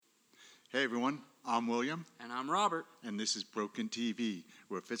Hey everyone, I'm William. And I'm Robert. And this is Broken TV,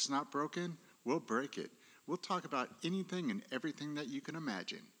 where if it's not broken, we'll break it. We'll talk about anything and everything that you can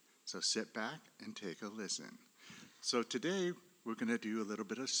imagine. So sit back and take a listen. So today, we're going to do a little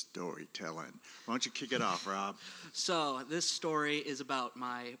bit of storytelling. Why don't you kick it off, Rob? So this story is about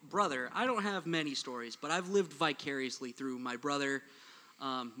my brother. I don't have many stories, but I've lived vicariously through my brother,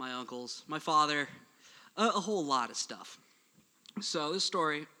 my uncles, my father, a whole lot of stuff. So this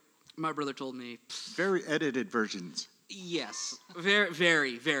story, my brother told me. Very edited versions. Yes, very,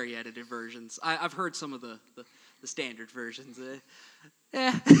 very, very edited versions. I've heard some of the standard versions.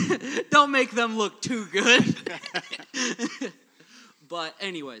 Don't make them look too good. But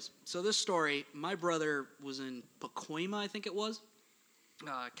anyways, so this story, my brother was in Pacoima, I think it was,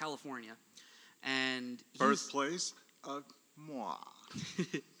 California. And Birthplace of moi.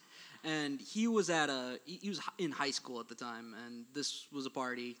 And he was in high school at the time, and this was a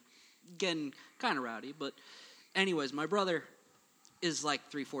party, getting kind of rowdy. But anyways, my brother is like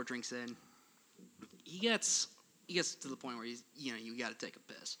 3-4 drinks in. He gets to the point where you got to take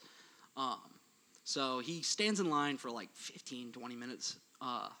a piss. So he stands in line for like 15, 20 minutes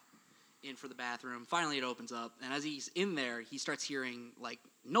in for the bathroom. Finally, it opens up, and as he's in there, he starts hearing like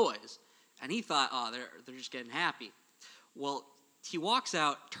noise, and he thought, they're just getting happy. Well, he walks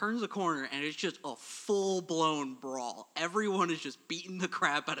out, turns the corner, and it's just a full-blown brawl. Everyone is just beating the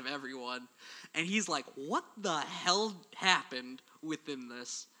crap out of everyone, and he's like, what the hell happened within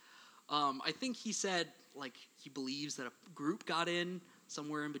this? I think he said, like, he believes that a group got in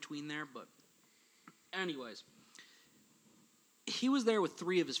somewhere in between there, but anyways, he was there with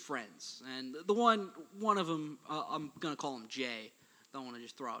 3 of his friends, and the one of them, I'm going to call him Jay. Don't want to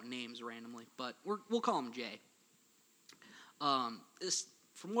just throw out names randomly, but we'll call him Jay.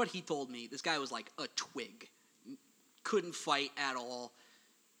 From what he told me, this guy was like a twig. Couldn't fight at all.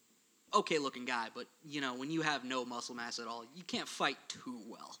 Okay looking guy, but, when you have no muscle mass at all, you can't fight too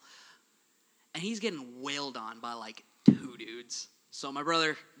well. And he's getting wailed on by like 2 dudes. So my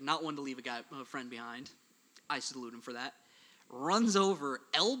brother, not one to leave a friend behind, I salute him for that, runs over,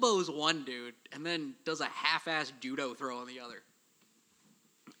 elbows one dude, and then does a half-ass judo throw on the other.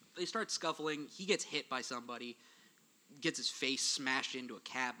 They start scuffling. He gets hit by somebody, gets his face smashed into a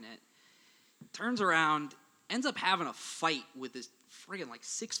cabinet, turns around, ends up having a fight with this friggin' like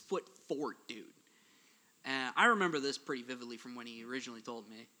 6'4" dude. And I remember this pretty vividly from when he originally told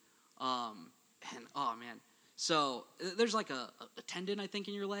me. And oh man. So there's like a tendon, I think,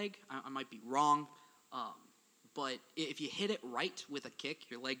 in your leg. I might be wrong. But if you hit it right with a kick,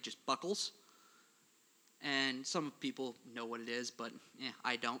 your leg just buckles. And some people know what it is, but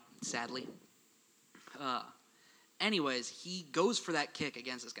I don't, sadly. Anyways, he goes for that kick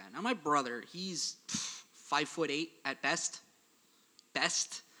against this guy. Now, my brother, he's 5'8" at best.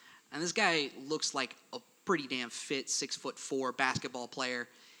 And this guy looks like a pretty damn fit 6'4" basketball player.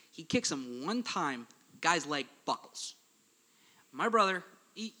 He kicks him one time, guy's leg buckles. My brother,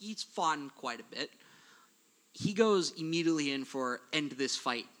 he's fought quite a bit. He goes immediately in for end this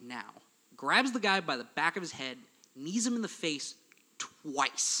fight now. Grabs the guy by the back of his head, knees him in the face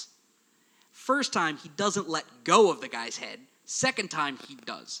twice. First time, he doesn't let go of the guy's head. Second time, he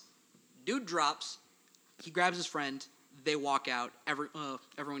does. Dude drops. He grabs his friend. They walk out.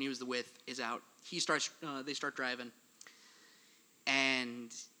 Everyone he was with is out. They start driving.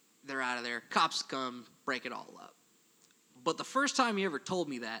 And they're out of there. Cops come, break it all up. But the first time he ever told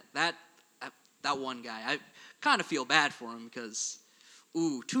me that one guy, I kind of feel bad for him because,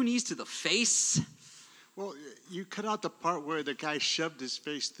 2 knees to the face. Well, you cut out the part where the guy shoved his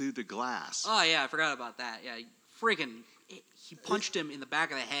face through the glass. Oh, yeah, I forgot about that. Yeah, he punched him in the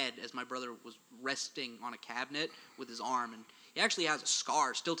back of the head as my brother was resting on a cabinet with his arm. And he actually has a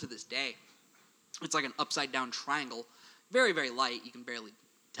scar still to this day. It's like an upside-down triangle. Very, very light. You can barely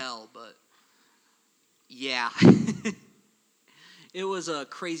tell, but yeah. It was a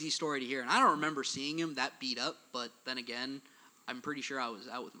crazy story to hear. And I don't remember seeing him that beat up, but then again, I'm pretty sure I was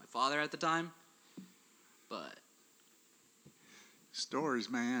out with my father at the time. But stories,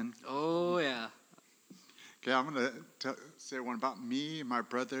 man. Oh, yeah. Okay, I'm going to say one about me, my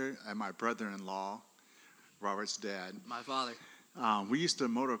brother, and my brother-in-law, Robert's dad. My father. We used to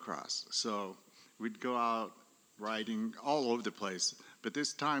motocross, so we'd go out riding all over the place. But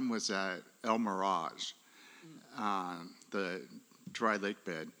this time was at El Mirage, the dry lake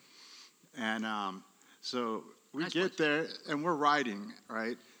bed. And so we nice get place. there, and we're riding,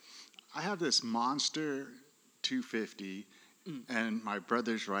 right? I have this monster 250, and my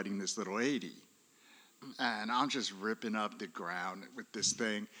brother's riding this little 80. And I'm just ripping up the ground with this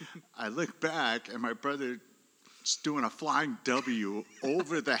thing. I look back, and my brother doing a flying W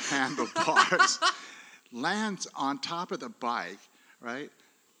over the handlebars, lands on top of the bike, right?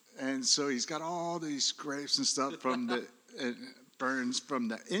 And so he's got all these scrapes and stuff from the burns from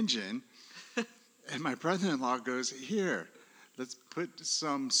the engine. And my brother-in-law goes, "Here, let's put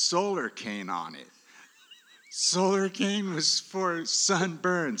some Solar Cane on it." Solar Cane was for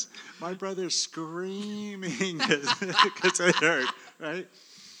sunburns. My brother's screaming because it hurt, right?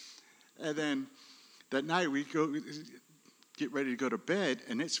 And then that night we get ready to go to bed,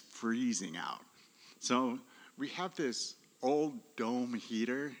 and it's freezing out. So we have this old dome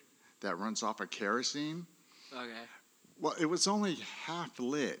heater that runs off of kerosene. Okay. Well, it was only half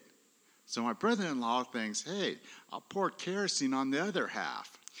lit. So my brother-in-law thinks, "Hey, I'll pour kerosene on the other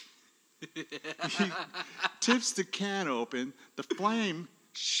half." He tips the can open. The flame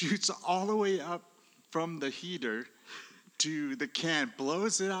shoots all the way up from the heater to the can,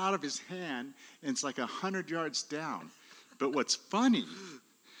 blows it out of his hand, and it's like 100 yards down. But what's funny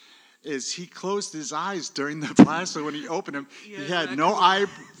is he closed his eyes during the blast, so when he opened them, he had no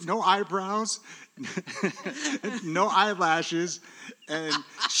eyebrows, no eyelashes, and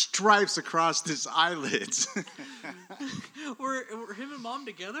stripes across his eyelids. Were him and Mom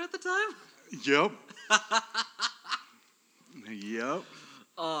together at the time? Yep. Yep.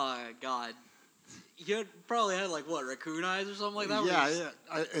 Oh, God. You probably had, like, what, raccoon eyes or something like that?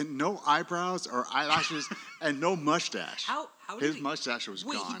 Yeah. And no eyebrows or eyelashes and no mustache. How his mustache was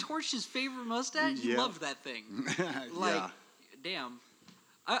Wait, gone. he torched his favorite mustache? He loved that thing. Like, yeah. Damn.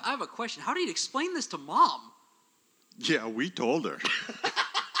 I have a question. How do you explain this to Mom? Yeah, we told her.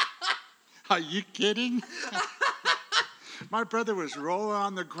 Are you kidding? My brother was rolling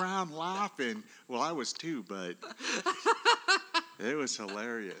on the ground laughing. Well, I was too, but it was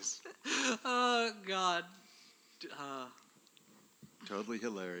hilarious. Oh, God. Totally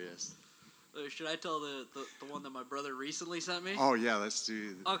hilarious. Should I tell the one that my brother recently sent me? Oh, yeah, let's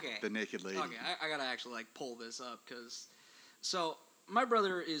do Okay. the naked lady. Okay, I got to actually, like, pull this up because... So, my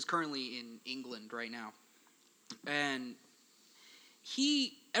brother is currently in England right now. And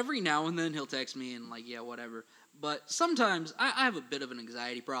every now and then, he'll text me and, like, yeah, whatever. But sometimes I have a bit of an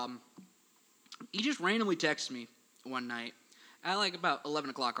anxiety problem. He just randomly texted me one night at like about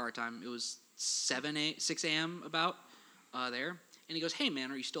 11 o'clock our time. It was 6 a.m. about there. And he goes, "Hey,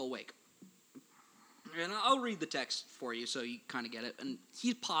 man, are you still awake?" And I'll read the text for you so you kind of get it. And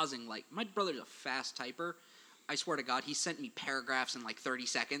he's pausing. Like, my brother's a fast typer. I swear to God, he sent me paragraphs in like 30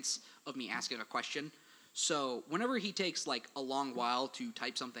 seconds of me asking a question. So whenever he takes like a long while to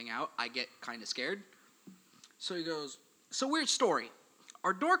type something out, I get kind of scared. So he goes, "So weird story.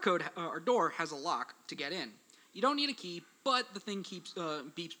 Our door has a lock to get in. You don't need a key, but the thing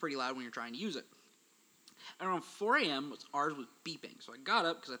beeps pretty loud when you're trying to use it. And around 4 a.m., ours was beeping. So I got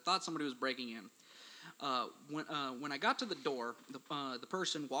up because I thought somebody was breaking in. When I got to the door, the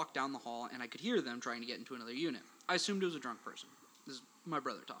person walked down the hall, and I could hear them trying to get into another unit. I assumed it was a drunk person. This is my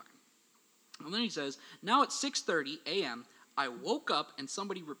brother talking. And then he says, "Now at 6:30 a.m., I woke up and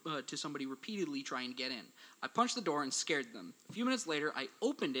somebody repeatedly trying to get in. I punched the door and scared them. A few minutes later, I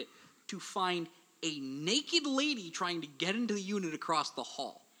opened it to find a naked lady trying to get into the unit across the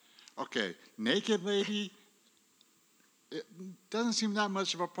hall." Okay, naked lady, it doesn't seem that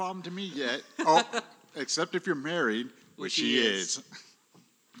much of a problem to me yet. Oh, except if you're married, which he is.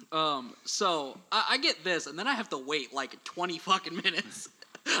 So I get this, and then I have to wait like 20 fucking minutes.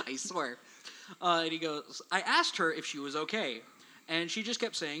 I swear. And he goes, "I asked her if she was okay, and she just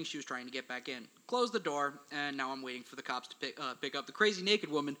kept saying she was trying to get back in. Closed the door, and now I'm waiting for the cops to pick up the crazy naked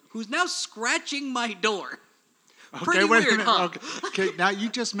woman who's now scratching my door." Pretty wait weird, a minute. huh? Okay, now you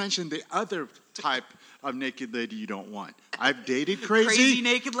just mentioned the other type of naked lady you don't want. I've dated crazy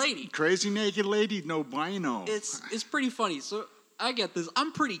naked lady. Crazy naked lady, no bueno. It's pretty funny. So I get this.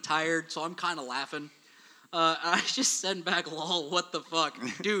 I'm pretty tired, so I'm kind of laughing. I just send back, "Lol, what the fuck?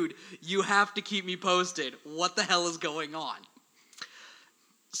 Dude, you have to keep me posted. What the hell is going on?"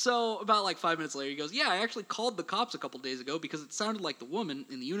 So about like 5 minutes later, he goes, "Yeah, I actually called the cops a couple days ago because it sounded like the woman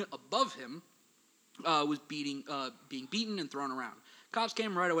in the unit above him was being beaten and thrown around. Cops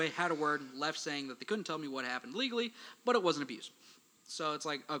came right away, had a word, left saying that they couldn't tell me what happened legally, but it wasn't abuse." So it's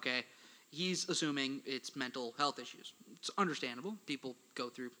like, okay, he's assuming it's mental health issues. It's understandable. People go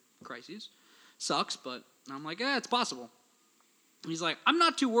through crises. Sucks, but I'm like, it's possible. He's like, "I'm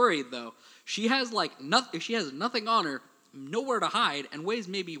not too worried, though. She has she has nothing on her, nowhere to hide, and weighs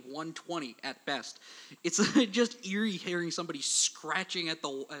maybe 120 at best. It's just eerie hearing somebody scratching at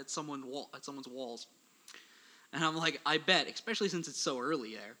someone's walls." And I'm like, I bet, especially since it's so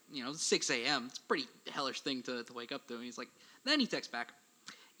early there. 6 a.m. It's a pretty hellish thing to wake up to. And he's like, then he texts back,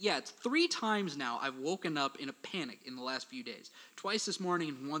 Yeah, it's 3 times now I've woken up in a panic in the last few days. Twice this morning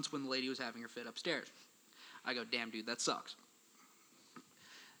and once when the lady was having her fit upstairs. I go, damn, dude, that sucks.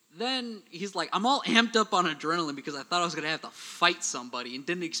 Then he's like, I'm all amped up on adrenaline because I thought I was going to have to fight somebody and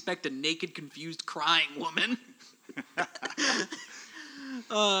didn't expect a naked, confused, crying woman.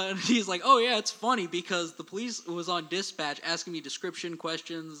 And he's like, oh, yeah, it's funny because the police was on dispatch asking me description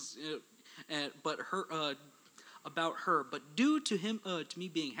questions about her. But due to me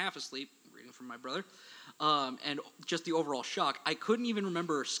being half asleep, reading from my brother, and just the overall shock, I couldn't even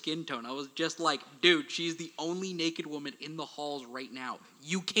remember her skin tone. I was just like, dude, she's the only naked woman in the halls right now.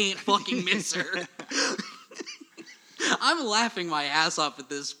 You can't fucking miss her. I'm laughing my ass off at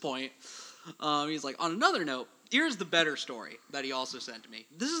this point. He's like, on another note, here's the better story that he also sent to me.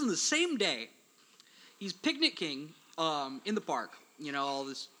 This is in the same day. He's picnicking in the park. You know, all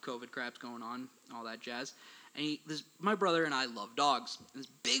this COVID crap's going on, all that jazz. And my brother and I love dogs. And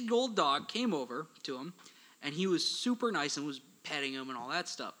this big old dog came over to him, and he was super nice and was petting him and all that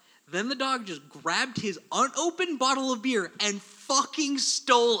stuff. Then the dog just grabbed his unopened bottle of beer and fucking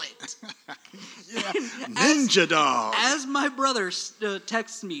stole it. Yeah. Ninja dog. As my brother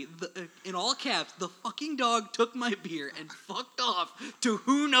texts me, in all caps, the fucking dog took my beer and fucked off to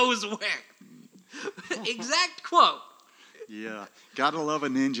who knows where. Exact quote. Yeah. Gotta love a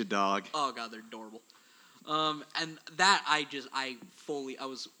ninja dog. Oh, God, they're adorable. And that I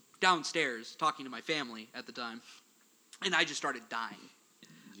was downstairs talking to my family at the time, and I just started dying.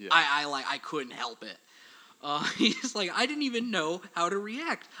 Yeah. I couldn't help it. He's like, I didn't even know how to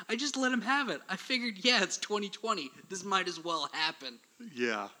react. I just let him have it. I figured, yeah, it's 2020. This might as well happen.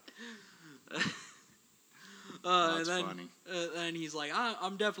 Yeah. That's funny. And he's like,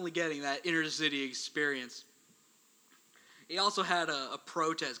 I'm definitely getting that inner city experience. He also had a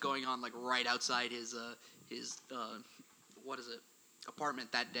protest going on like right outside his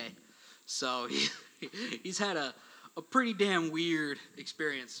apartment that day. So he's had a pretty damn weird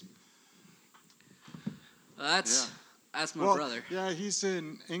experience. That's my brother. Yeah, he's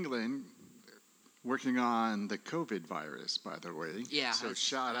in England working on the COVID virus, by the way. Yeah. So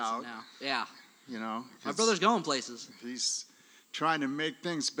shout out. Now. Yeah. You know. My brother's going places. He's trying to make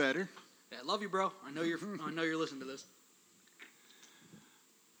things better. Yeah, love you, bro. I know you're listening to this.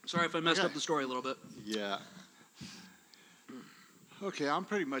 Sorry if I messed up the story a little bit. Yeah. Okay, I'm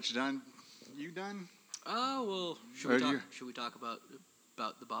pretty much done. You done? Oh, well, should we talk about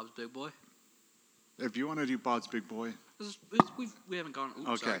the Bob's Big Boy? If you want to do Bob's Big Boy. We haven't gone. Oops,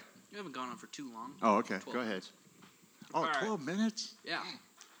 Okay. Sorry. We haven't gone on for too long. Oh, okay. Go ahead. Minutes. Oh, All 12 minutes? Yeah.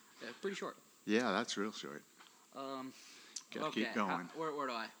 Pretty short. Yeah, that's real short. Gotta Okay. keep going. Where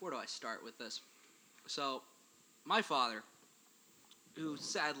do I start with this? So, my father, who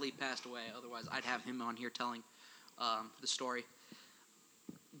sadly passed away, otherwise I'd have him on here telling the story.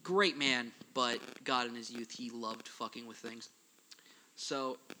 Great man, but God, in his youth, he loved fucking with things.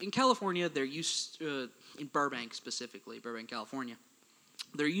 So, in California, in Burbank specifically, Burbank, California,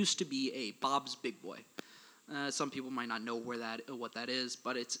 there used to be a Bob's Big Boy. Some people might not know what that is,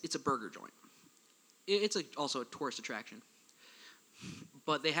 but it's a burger joint. It's also a tourist attraction.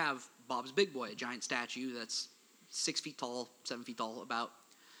 But they have Bob's Big Boy, a giant statue that's 6 feet tall, 7 feet tall, about,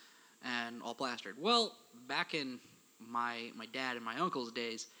 and all plastered. Well, back in my dad and my uncle's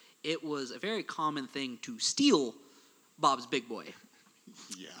days, it was a very common thing to steal Bob's Big Boy.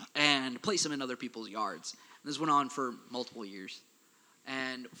 Yeah. And place them in other people's yards. This went on for multiple years.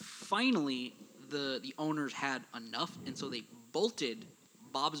 And finally, the owners had enough, and so they bolted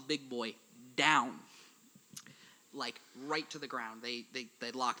Bob's Big Boy down, like right to the ground. They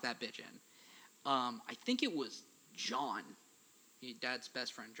locked that bitch in. I think it was John, Dad's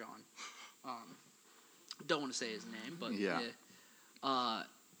best friend John. Don't want to say his name, but yeah. I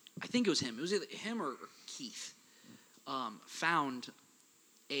think it was him. It was either him or Keith. Found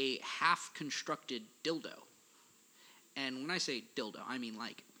a half-constructed dildo. And when I say dildo, I mean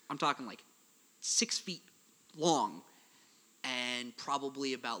I'm talking 6 feet long and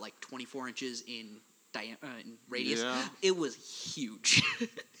probably about 24 inches in radius. Yeah. It was huge.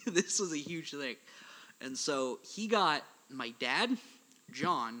 This was a huge thing. And so he got my dad,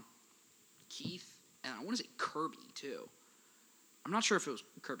 John, Keith, and I want to say Kirby too. I'm not sure if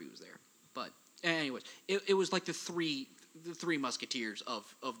Kirby was there, but anyways, it was like the three musketeers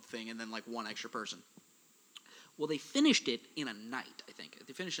of the thing, and then one extra person. Well, they finished it in a night, I think.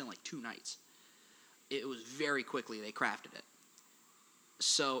 They finished it in 2 nights. It was very quickly they crafted it.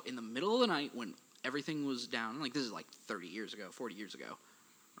 So in the middle of the night when everything was down, this is 30 years ago, 40 years ago,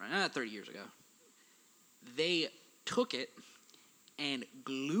 right? Not 30 years ago. They took it and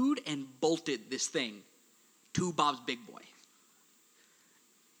glued and bolted this thing to Bob's Big Boy.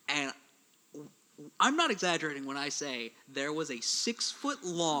 And I'm not exaggerating when I say there was a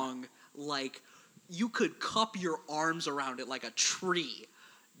 6-foot-long, like, you could cup your arms around it like a tree,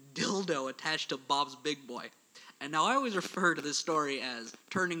 dildo attached to Bob's big boy. And now I always refer to this story as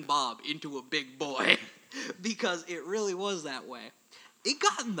turning Bob into a big boy because it really was that way. It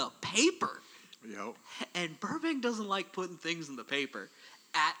got in the paper. Yep. And Burbank doesn't like putting things in the paper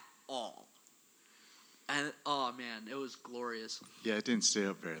at all. And, oh, man, it was glorious. Yeah, it didn't stay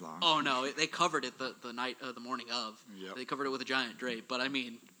up very long. Oh, no, they covered it the morning of. Yep. They covered it with a giant drape. But, I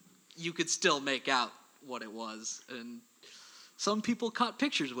mean, you could still make out what it was. And some people caught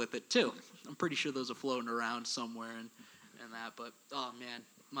pictures with it, too. I'm pretty sure those are floating around somewhere and that. But, oh, man,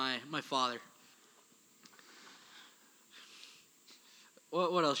 my father.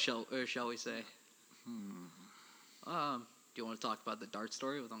 What else shall we say? Do you want to talk about the dart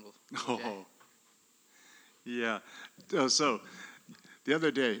story with Uncle Jay? Oh, yeah. So the other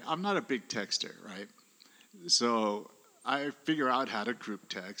day, I'm not a big texter, right? So I figure out how to group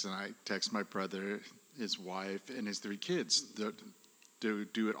text, and I text my brother, his wife, and his 3 kids to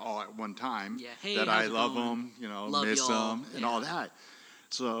do it all at one time. Yeah, hey, that how's I it love going? them, Love miss y'all. them, and Yeah. all that.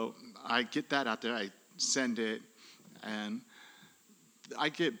 So I get that out there. I send it, and I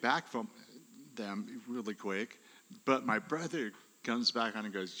get back from them really quick. But my brother comes back on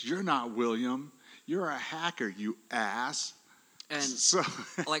and goes, "You're not William. You're a hacker, you ass." And So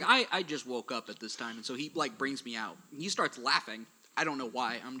like I just woke up at this time, and so he like brings me out. He starts laughing. I don't know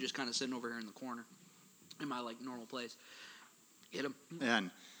why. I'm just kind of sitting over here in the corner, in my like normal place. Hit him. and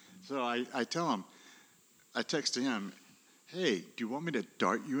so I tell him, I text to him, "Hey, do you want me to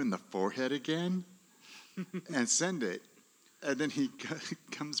dart you in the forehead again?" and send it. And then he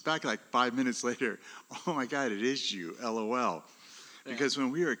comes back like 5 minutes later. "Oh my God, it is you, LOL." Because when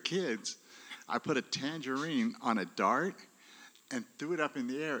we were kids, I put a tangerine on a dart and threw it up in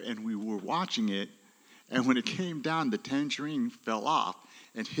the air, and we were watching it. And when it came down, the tangerine fell off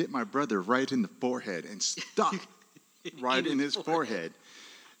and hit my brother right in the forehead and stuck right in his forehead.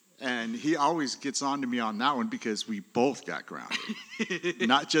 And he always gets on to me on that one because we both got grounded.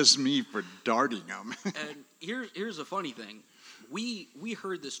 Not just me for darting him. And here's a funny thing. We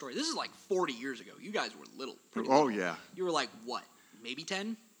heard this story. This is like 40 years ago. You guys were little. Pretty Oh, little. yeah. You were like, what, maybe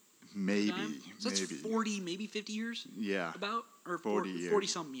 10? Maybe. So that's 40, maybe 50 years? Yeah. About? Or 40 years.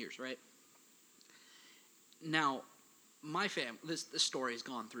 40-something years, right? Now, my family, this story has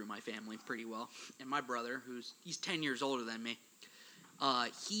gone through my family pretty well. And my brother, he's 10 years older than me,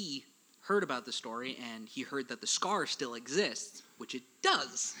 he heard about the story, and he heard that the scar still exists, which it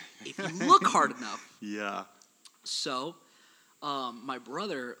does, if you look hard enough. Yeah. So, my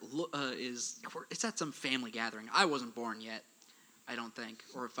brother it's at some family gathering. I wasn't born yet, I don't think.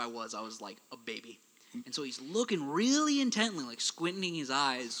 Or if I was like a baby. And so he's looking really intently, like squinting his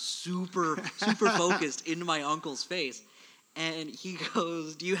eyes, super focused into my uncle's face. And he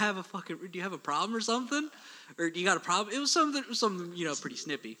goes, do you have a problem or something? Or do you got a problem? It was something, pretty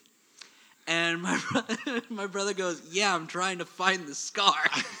snippy. And my brother goes, yeah, I'm trying to find the scar.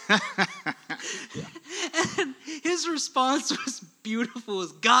 And his response was beautiful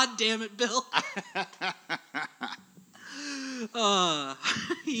as, God damn it, Bill.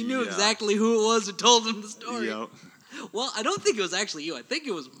 He knew exactly who it was who told him the story. Yep. Well, I don't think it was actually you. I think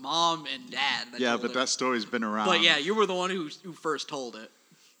it was Mom and Dad. Yeah, but that story's been around. But yeah, you were the one who first told it.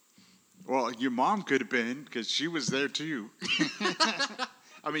 Well, your mom could have been, because she was there too.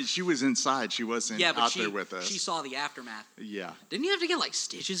 I mean, she was inside. She wasn't out there with us. She saw the aftermath. Yeah. Didn't you have to get like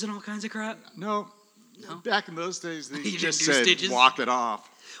stitches and all kinds of crap? No. No? Back in those days, they You just didn't do said, stitches? walk it off.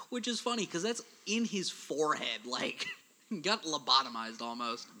 Which is funny because that's in his forehead. Like, got lobotomized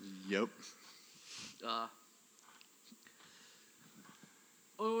almost. Yep.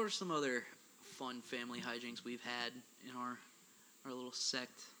 What are some other fun family hijinks we've had in our little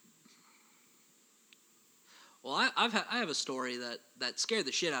sect? Well, I have a story that scared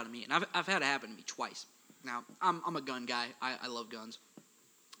the shit out of me, and I've had it happen to me twice. Now, I'm a gun guy. I love guns,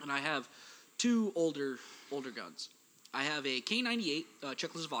 and I have 2 older guns. I have a K98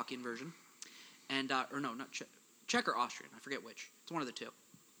 Czechoslovakian version, and or no, not Czech or Austrian. I forget which. It's one of the 2.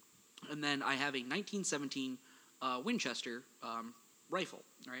 And then I have a 1917 Winchester rifle,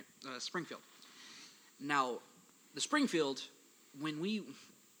 right? Springfield. Now, the Springfield,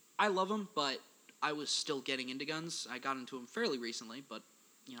 I love them, but I was still getting into guns. I got into them fairly recently, but,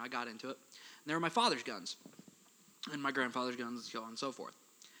 I got into it. And they were my father's guns, and my grandfather's guns, so on and so forth.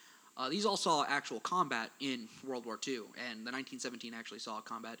 These all saw actual combat in World War II, and the 1917 actually saw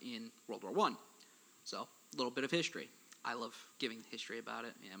combat in World War I. So, a little bit of history. I love giving history about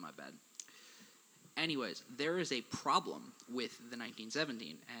it. Yeah, my bad. Anyways, there is a problem with the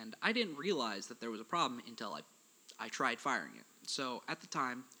 1917, and I didn't realize that there was a problem until I tried firing it. So at the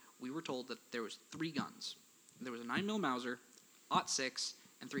time, we were told that there was 3 guns. There was a 9mm Mauser, .6,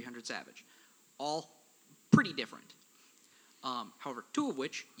 and 300 Savage, all pretty different. However, 2 of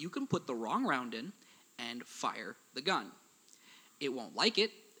which you can put the wrong round in and fire the gun. It won't like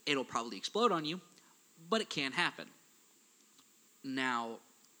it. It'll probably explode on you, but it can happen. Now,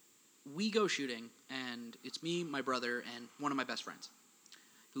 we go shooting, and it's me, my brother, and one of my best friends,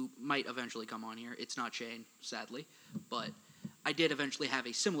 who might eventually come on here. It's not Shane, sadly, but I did eventually have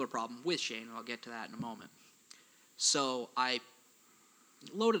a similar problem with Shane, and I'll get to that in a moment. So I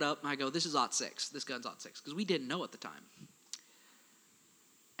load it up, and I go, this is .6. This gun's .6, because we didn't know at the time.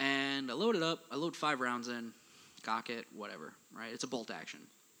 And I load it up. I load 5 rounds in, cock it, whatever, right? It's a bolt action.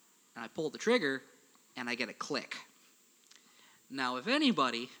 And I pull the trigger, and I get a click. Now, if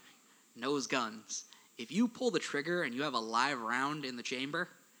anybody knows guns, if you pull the trigger and you have a live round in the chamber,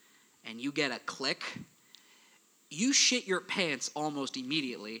 and you get a click, you shit your pants almost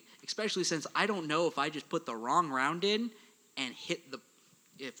immediately, especially since I don't know if I just put the wrong round in and hit the...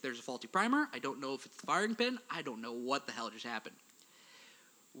 If there's a faulty primer, I don't know if it's the firing pin, I don't know what the hell just happened.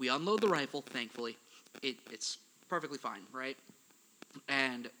 We unload the rifle, thankfully. It's perfectly fine, right?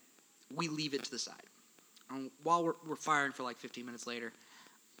 And we leave it to the side. And while we're firing for like 15 minutes later,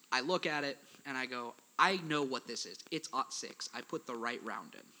 I look at it and I go, I know what this is. It's .6. I put the right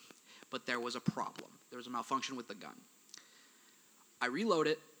round in. But there was a problem. There was a malfunction with the gun. I reload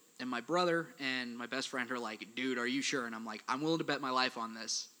it, and my brother and my best friend are like, dude, are you sure? And I'm like, I'm willing to bet my life on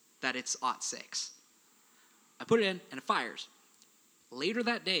this, that it's .6. I put it in, and it fires. Later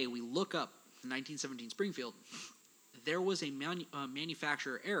that day, we look up 1917 Springfield. There was a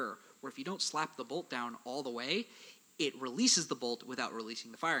manufacturer error where if you don't slap the bolt down all the way, it releases the bolt without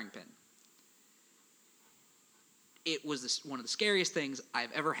releasing the firing pin. It was one of the scariest things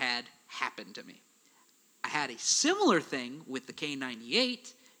I've ever had happen to me. I had a similar thing with the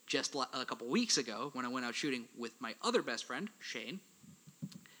K98 just a couple weeks ago when I went out shooting with my other best friend, Shane.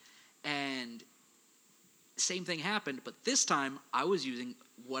 And same thing happened, but this time I was using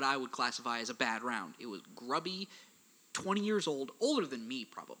what I would classify as a bad round. It was grubby, 20 years old, older than me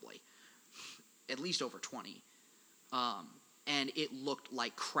probably, at least over 20. And it looked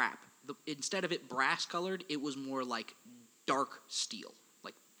like crap. Instead of it brass colored, it was more like dark steel,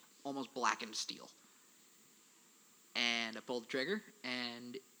 like almost blackened steel. And I pulled the trigger,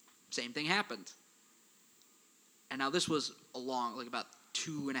 and same thing happened. And now this was about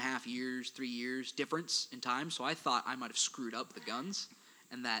 2.5 years, 3 years difference in time, so I thought I might have screwed up the guns,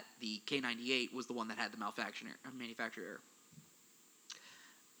 and that the K98 was the one that had the manufacturer error.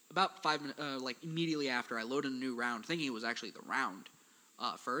 About 5 minutes, immediately after, I loaded a new round, thinking it was actually the round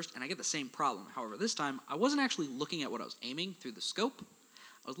first, and I get the same problem. However, this time, I wasn't actually looking at what I was aiming through the scope.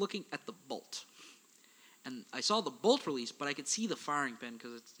 I was looking at the bolt. And I saw the bolt release, but I could see the firing pin,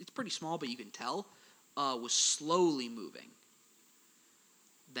 because it's pretty small, but you can tell, was slowly moving.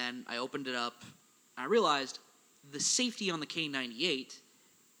 Then I opened it up, and I realized the safety on the K98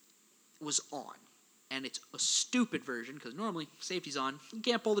 was on. And it's a stupid version, because normally, safety's on, you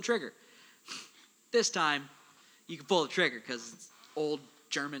can't pull the trigger. This time, you can pull the trigger, because it's old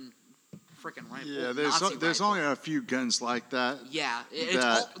German freaking rifle. Yeah, there's only a few guns like that. Yeah,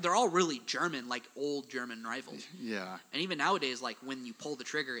 they're all really German, like old German rifles. Yeah. And even nowadays, like when you pull the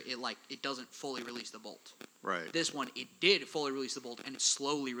trigger, it doesn't fully release the bolt. Right. This one, it did fully release the bolt and it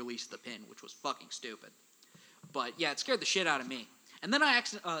slowly released the pin, which was fucking stupid. But yeah, it scared the shit out of me. And then I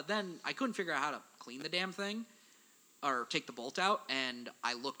couldn't figure out how to clean the damn thing or take the bolt out, and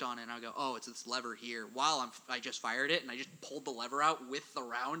I looked on it and I go, oh, it's this lever here. While I just fired it, and I just pulled the lever out with the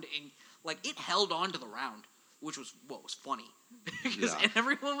round, and it held on to the round, which was what was funny. And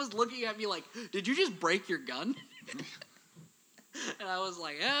everyone was looking at me like, did you just break your gun? And I was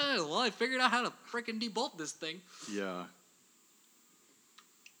like, well, I figured out how to freaking debolt this thing. Yeah.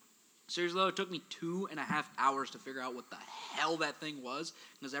 Seriously, though, it took me 2.5 hours to figure out what the hell that thing was,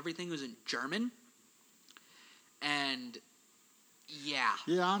 because everything was in German. And, yeah.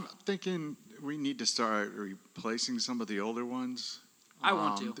 Yeah, I'm thinking we need to start replacing some of the older ones. I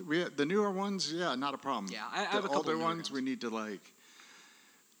want to. The newer ones, yeah, not a problem. Yeah, I have a couple older newer ones, we need to,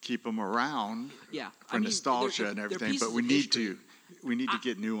 keep them around for nostalgia and everything, but we need to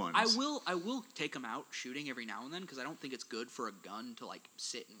get new ones. I will take them out shooting every now and then, because I don't think it's good for a gun to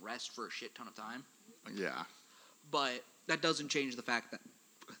sit and rest for a shit ton of time. Yeah. But that doesn't change the fact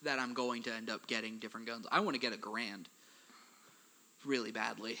that I'm going to end up getting different guns. I want to get a Garand really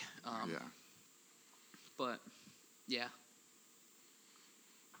badly. Yeah. But yeah.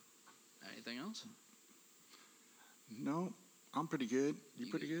 Anything else? No, I'm pretty good. You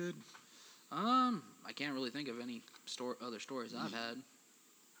pretty good? I can't really think of any other stories I've had.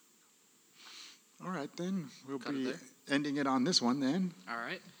 All right, then. We'll Cut be it ending it on this one, then. All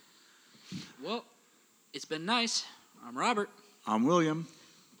right. Well, it's been nice. I'm Robert. I'm William.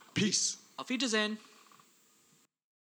 Peace. Auf Wiedersehen.